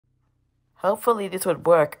Hopefully this would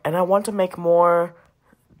work, and I want to make more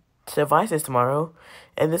devices tomorrow.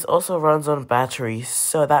 And this also runs on batteries,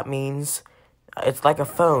 so that means it's like a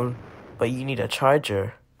phone, but you need a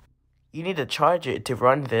charger. You need to charge it to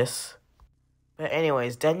run this. But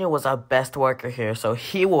anyways, Daniel was our best worker here, so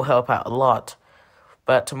he will help out a lot.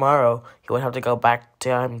 But tomorrow, he would have to go back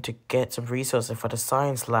down to get some resources for the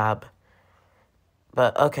science lab.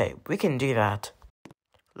 But okay, we can do that.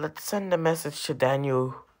 Let's send a message to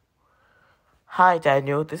Daniel. Hi,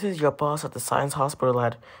 Daniel. This is your boss at the science hospital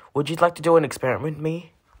lab. Would you like to do an experiment with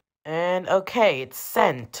me? And okay, it's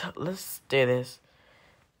sent. Let's do this.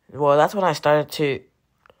 Well, that's when I started to...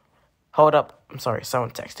 Hold up. I'm sorry,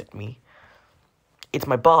 someone texted me. It's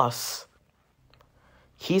my boss.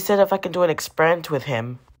 He said if I can do an experiment with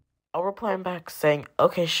him. I'll reply him back saying,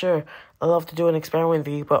 okay, sure, I'd love to do an experiment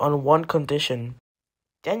with you, but on one condition.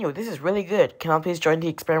 Daniel, this is really good. Can I please join the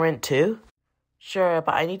experiment too? Sure,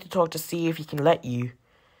 but I need to talk to see if he can let you.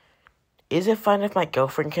 Is it fine if my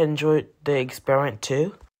girlfriend can enjoy the experiment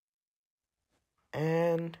too?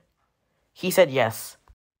 And he said yes.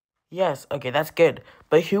 Yes, okay, that's good.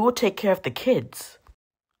 But who will take care of the kids?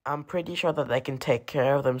 I'm pretty sure that they can take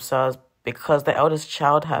care of themselves because the eldest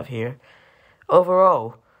child have here.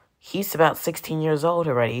 Overall, he's about 16 years old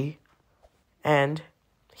already. And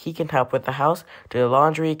he can help with the house, do the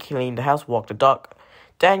laundry, clean the house, walk the dog.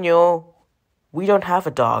 Daniel, we don't have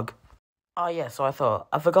a dog. Oh yeah, so I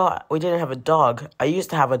forgot we didn't have a dog. I used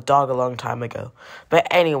to have a dog a long time ago. But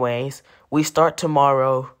anyways, we start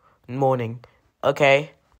tomorrow morning,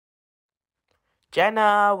 okay?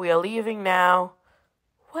 Jenna, we are leaving now.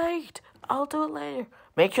 Wait, I'll do it later.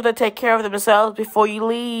 Make sure to take care of themselves before you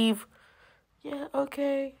leave. Yeah,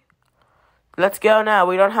 okay. Let's go now,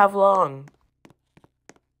 we don't have long.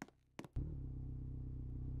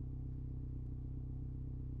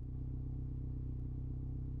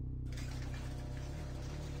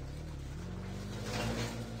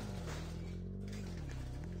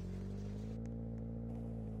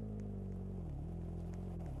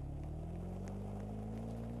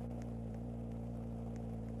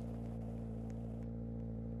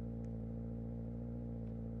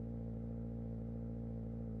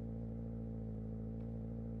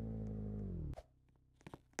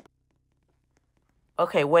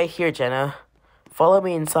 Okay, wait here, Jenna. Follow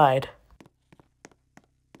me inside.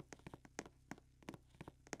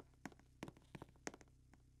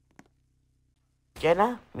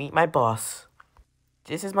 Jenna, meet my boss.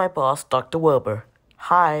 This is my boss, Dr. Wilbur.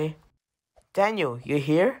 Hi. Daniel, you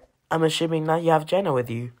here? I'm assuming now you have Jenna with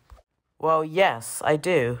you. Well, yes, I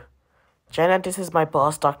do. Jenna, this is my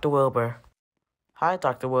boss, Dr. Wilbur. Hi,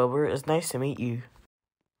 Dr. Wilbur. It's nice to meet you.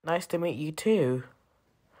 Nice to meet you, too.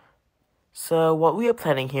 So, what we are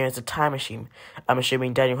planning here is a time machine. I'm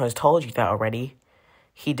assuming Daniel has told you that already.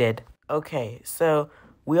 He did. Okay, so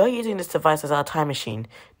we are using this device as our time machine.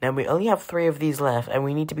 Now, we only have 3 of these left, and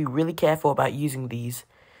we need to be really careful about using these.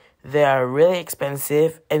 They are really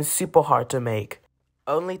expensive and super hard to make.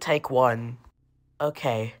 Only take 1.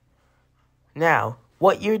 Okay. Now,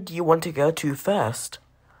 what year do you want to go to first?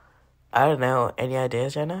 I don't know. Any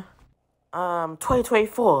ideas, Jenna?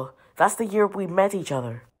 2024. That's the year we met each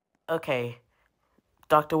other. Okay.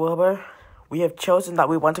 Dr. Wilbur, we have chosen that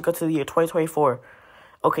we want to go to the year 2024.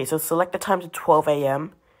 Okay, so select the time to 12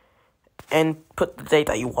 a.m. and put the date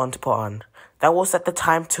that you want to put on. That will set the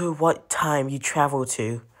time to what time you travel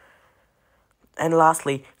to. And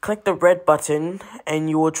lastly, click the red button and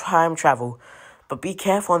you will time travel. But be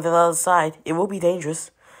careful on the other side. It will be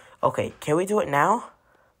dangerous. Okay, can we do it now?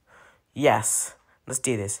 Yes. Let's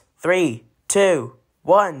do this. 3, 2,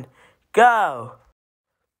 1, go!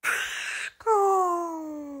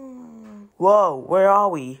 Whoa, where are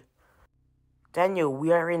we? Daniel,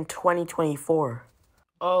 we are in 2024.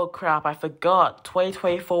 Oh crap, I forgot.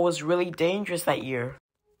 2024 was really dangerous that year.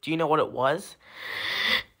 Do you know what it was?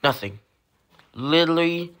 Nothing.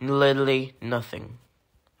 Literally nothing.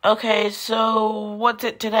 Okay, so what's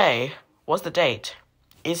it today? What's the date?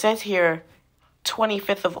 It says here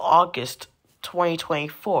 25th of August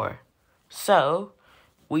 2024. So,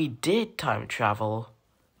 we did time travel.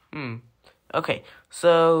 Okay,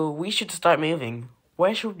 so we should start moving.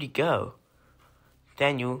 Where should we go?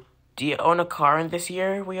 Daniel, do you own a car in this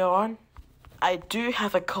year we are on? I do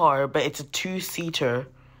have a car, but it's a 2-seater.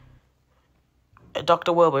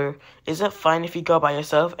 Dr. Wilbur, is it fine if you go by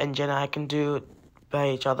yourself and Jenna and I can do it by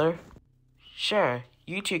each other? Sure,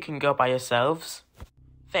 you two can go by yourselves.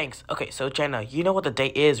 Thanks. Okay, so Jenna, you know what the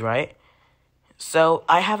date is, right? So,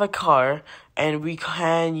 I have a car, and we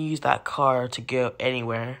can use that car to go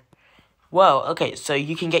anywhere. Well, okay, so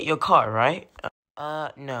you can get your car, right?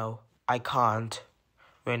 No, I can't.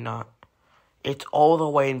 We're not. It's all the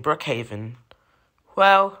way in Brookhaven.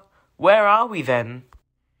 Well, where are we then?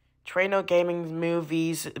 Traino Gaming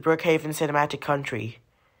Movies, Brookhaven Cinematic Country.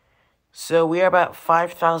 So we are about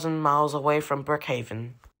 5,000 miles away from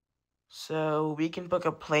Brookhaven. So we can book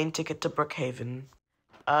a plane ticket to Brookhaven.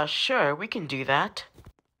 Sure, we can do that.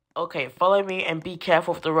 Okay, follow me and be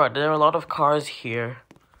careful of the road. There are a lot of cars here.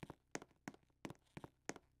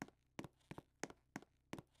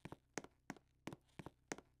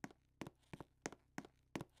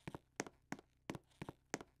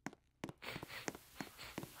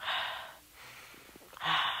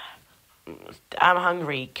 I'm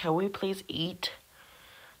hungry. Can we please eat?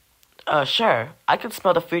 Sure. I can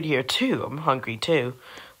smell the food here too. I'm hungry too.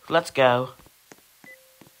 Let's go.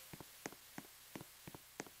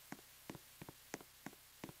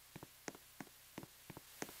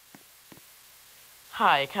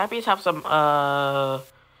 Hi, can I please have some, hi,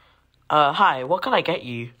 what can I get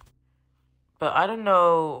you? But I don't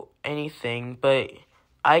know anything, but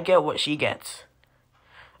I get what she gets.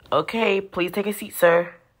 Okay, please take a seat,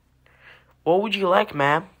 sir. What would you like,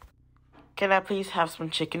 ma'am? Can I please have some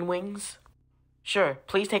chicken wings? Sure,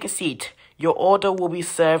 please take a seat. Your order will be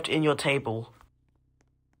served in your table.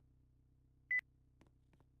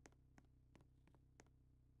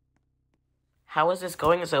 How is this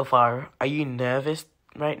going so far? Are you nervous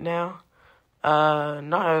right now?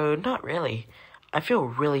 No, not really. I feel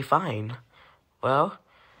really fine. Well,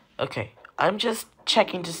 okay. I'm just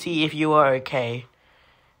checking to see if you are okay.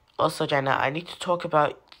 Also, Jenna, I need to talk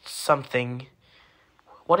about something.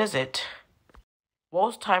 What is it?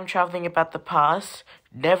 Whilst time traveling about the past,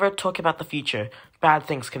 never talk about the future. Bad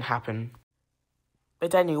things can happen.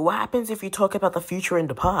 But Daniel, what happens if you talk about the future in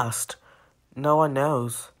the past? No one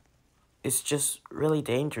knows. It's just really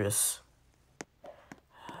dangerous.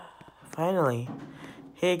 Finally.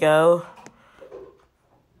 Here you go.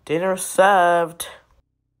 Dinner served.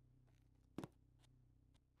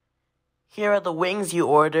 Here are the wings you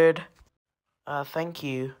ordered. Thank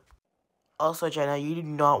you. Also, Jenna, you do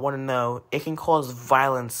not want to know. It can cause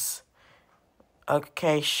violence.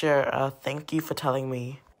 Okay, sure. Thank you for telling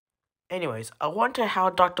me. Anyways, I wonder how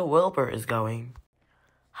Dr. Wilbur is going.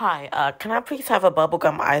 Hi, can I please have a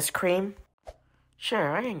bubblegum ice cream?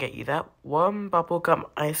 Sure, I can get you that. One bubblegum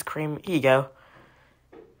ice cream. Here you go.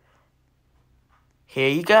 Here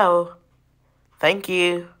you go. Thank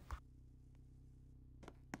you.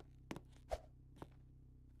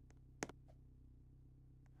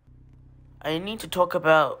 I need to talk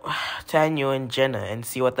about Daniel and Jenna and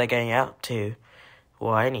see what they're getting out to.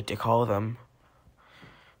 Well, I need to call them.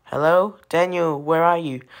 Hello? Daniel, where are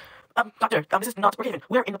you? Doctor, this is not Brookhaven.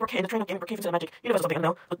 We're in the train of gaming Brookhaven Cinematic Universe or something, I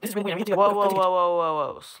don't know. This is really weird. We have to go.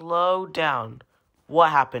 Whoa. Slow down. What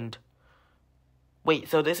happened? Wait,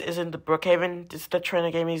 so this isn't the Brookhaven? This is the train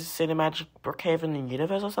of gaming Cinematic Brookhaven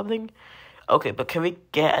Universe or something? Okay, but can we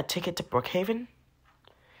get a ticket to Brookhaven?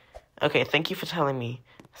 Okay, thank you for telling me.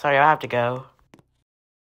 Sorry, I have to go.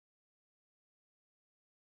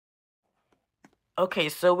 Okay,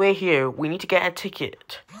 so we're here. We need to get a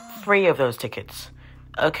ticket. 3 of those tickets.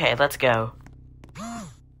 Okay, let's go.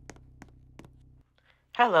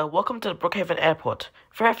 Hello, welcome to the Brookhaven Airport.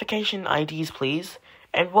 Verification IDs, please.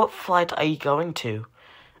 And what flight are you going to?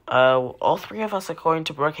 All 3 of us are going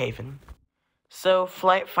to Brookhaven. So,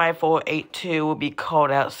 flight 5482 will be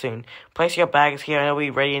called out soon. Place your bags here and I'll be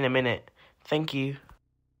ready in a minute. Thank you.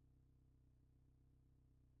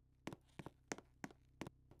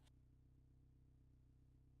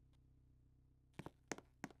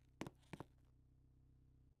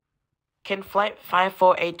 Can flight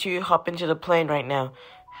 5482 hop into the plane right now?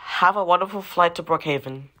 Have a wonderful flight to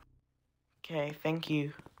Brookhaven. Okay, thank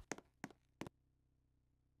you.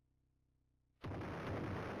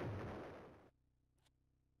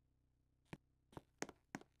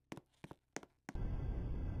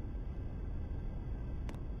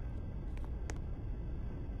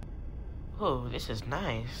 Oh, this is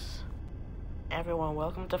nice. Everyone,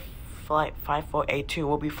 welcome to flight 5482.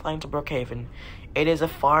 We'll be flying to Brookhaven. It is a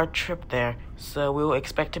far trip there, so we will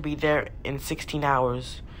expect to be there in 16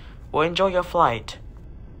 hours. Well, enjoy your flight.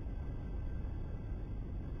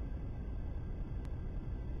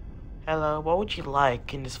 Hello, what would you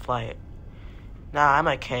like in this flight? Nah, I'm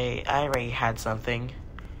okay. I already had something.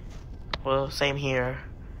 Well, same here.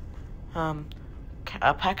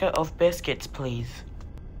 A packet of biscuits, please.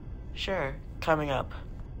 Sure, coming up.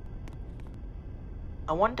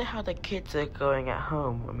 I wonder how the kids are going at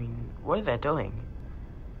home. I mean, what are they doing?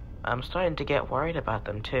 I'm starting to get worried about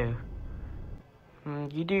them, too.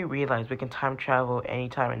 You do realize we can time travel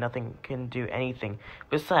anytime and nothing can do anything.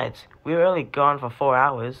 Besides, we were only gone for 4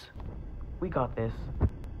 hours. We got this.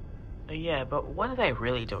 Yeah, but what are they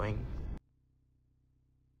really doing?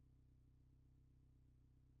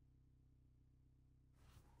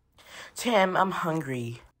 Tim, I'm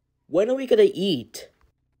hungry. When are we gonna eat?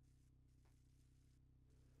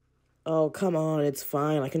 Oh, come on, it's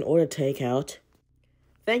fine. I can order takeout.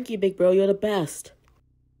 Thank you, big bro. You're the best.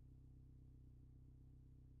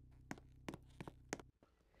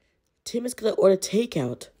 Tim is gonna order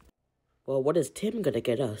takeout. Well, what is Tim gonna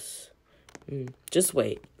get us? Just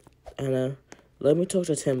wait. Anna, let me talk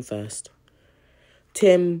to Tim first.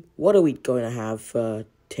 Tim, what are we going to have for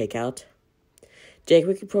takeout? Jake,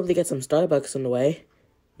 we could probably get some Starbucks on the way.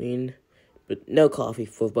 But no coffee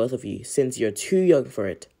for both of you, since you're too young for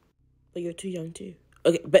it. But you're too young, too.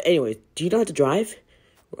 Okay, but anyway, do you know how to drive?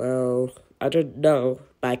 Well, I don't know,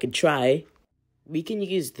 but I could try. We can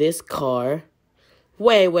use this car.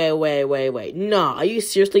 Wait. Nah, are you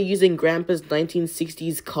seriously using Grandpa's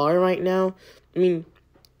 1960s car right now?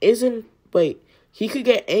 Wait, he could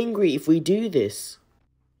get angry if we do this.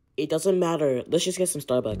 It doesn't matter. Let's just get some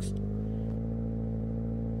Starbucks.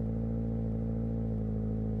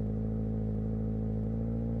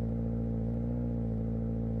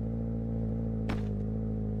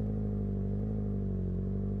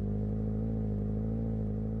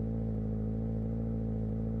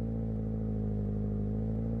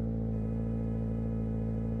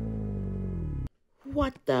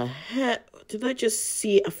 What the heck? Did I just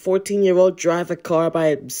see a 14-year-old drive a car by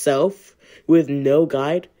himself with no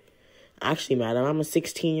guide? Actually, madam, I'm a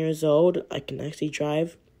 16 years old. I can actually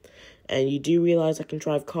drive. And you do realize I can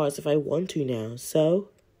drive cars if I want to now, so?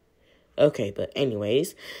 Okay, but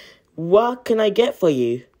anyways, what can I get for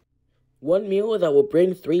you? One meal that will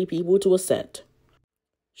bring 3 people to a set.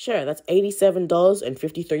 Sure, that's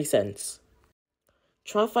 $87.53.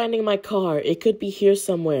 Try finding my car. It could be here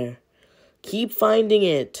somewhere. Keep finding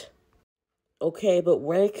it. Okay, but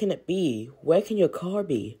where can it be? Where can your car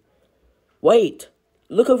be? Wait,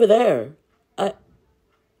 look over there.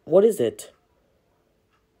 What is it?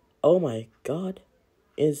 Oh my God.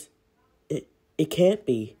 It can't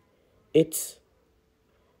be. Is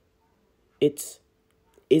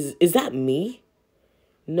that me?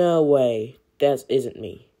 No way. That isn't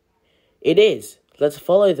me. It is. Let's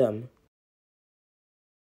follow them.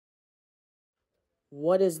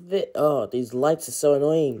 What is this? Oh, these lights are so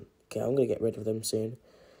annoying. Okay, I'm gonna get rid of them soon.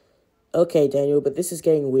 Okay, Daniel, but this is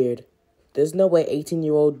getting weird. There's no way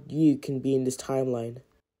 18-year-old you can be in this timeline.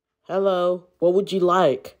 Hello, what would you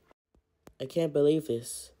like? I can't believe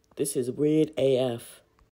this. This is weird AF.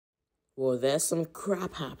 Well, there's some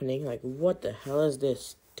crap happening. Like, what the hell is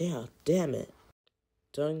this? Damn it.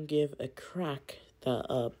 Don't give a crack that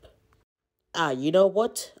up. You know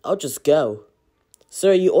what? I'll just go.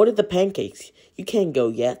 Sir, you ordered the pancakes. You can't go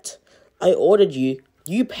yet. I ordered you.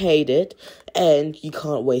 You paid it. And you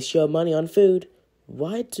can't waste your money on food.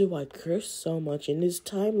 Why do I curse so much in this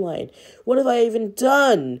timeline? What have I even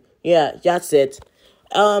done? Yeah, that's it.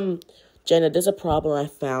 Jenna, there's a problem I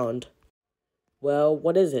found. Well,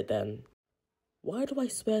 what is it then? Why do I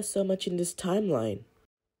swear so much in this timeline?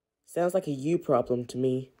 Sounds like a you problem to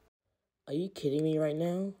me. Are you kidding me right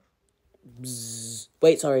now? Bzzz.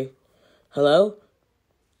 Wait, sorry. Hello?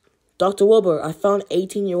 Dr. Wilbur, I found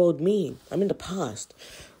 18-year-old me. I'm in the past.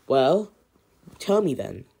 Well, tell me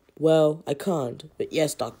then. Well, I can't. But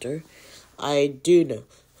yes, doctor, I do know.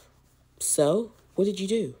 So, what did you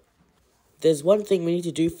do? There's one thing we need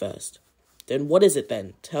to do first. Then what is it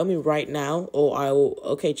then? Tell me right now, or I will...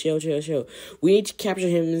 Okay, chill. We need to capture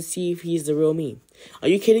him and see if he's the real me. Are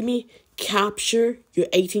you kidding me? Capture your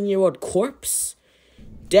 18-year-old corpse?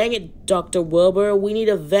 Dang it, Dr. Wilbur, we need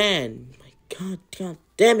a van. My God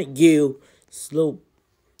damn it, you. Slow.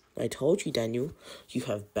 I told you, Daniel. You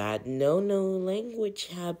have bad no language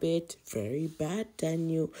habit. Very bad,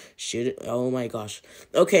 Daniel. Oh my gosh.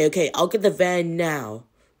 Okay, I'll get the van now.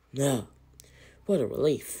 No. What a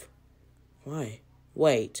relief. Why?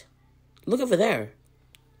 Wait. Look over there.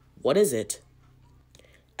 What is it?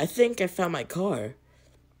 I think I found my car.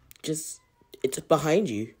 It's behind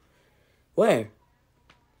you. Where?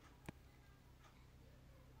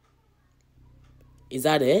 Is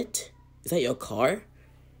that it? Is that your car?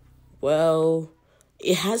 Well,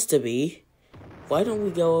 it has to be. Why don't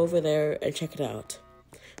we go over there and check it out?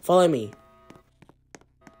 Follow me.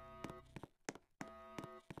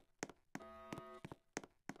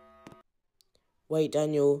 Wait,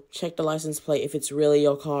 Daniel, check the license plate if it's really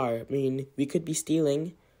your car. We could be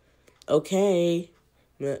stealing. Okay.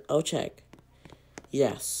 I'll check.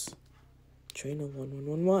 Yes. Trainer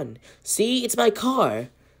 1111. See, it's my car.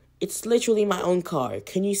 It's literally my own car.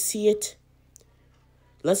 Can you see it?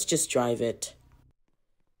 Let's just drive it.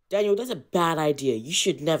 Daniel, that's a bad idea. You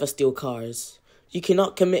should never steal cars. You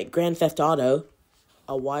cannot commit Grand Theft Auto.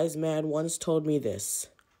 A wise man once told me this.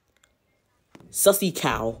 Sussy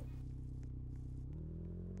cow.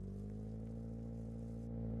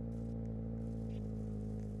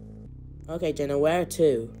 Okay, Jenna, where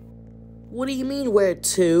to? What do you mean, where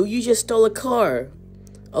to? You just stole a car.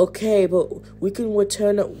 Okay, but we can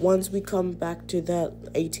return it once we come back to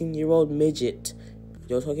that 18-year-old midget.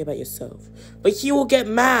 You're talking about yourself. But he will get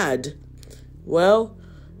mad. Well,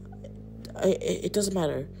 it doesn't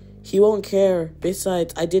matter. He won't care.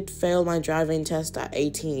 Besides, I did fail my driving test at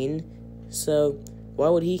 18. So, why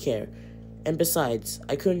would he care? And besides,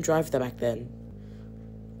 I couldn't drive that back then.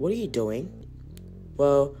 What are you doing?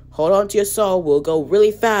 Well, hold on to your soul. We'll go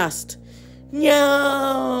really fast.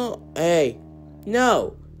 No! Hey.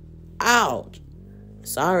 No. Ouch.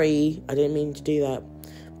 Sorry. I didn't mean to do that.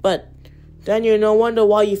 But, Daniel, no wonder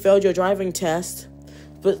why you failed your driving test.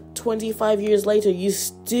 But 25 years later, you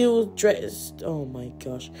still dressed. Oh my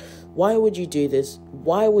gosh. Why would you do this?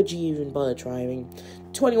 Why would you even bother driving?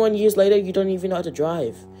 21 years later, you don't even know how to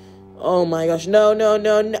drive. Oh my gosh. No.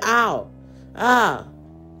 Ow. Ah.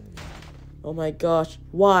 Oh my gosh.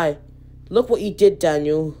 Why? Look what you did,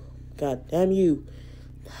 Daniel. God damn you.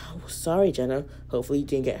 Oh, sorry, Jenna. Hopefully you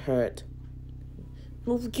didn't get hurt.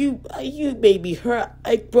 Well, you made me hurt.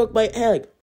 I broke my egg.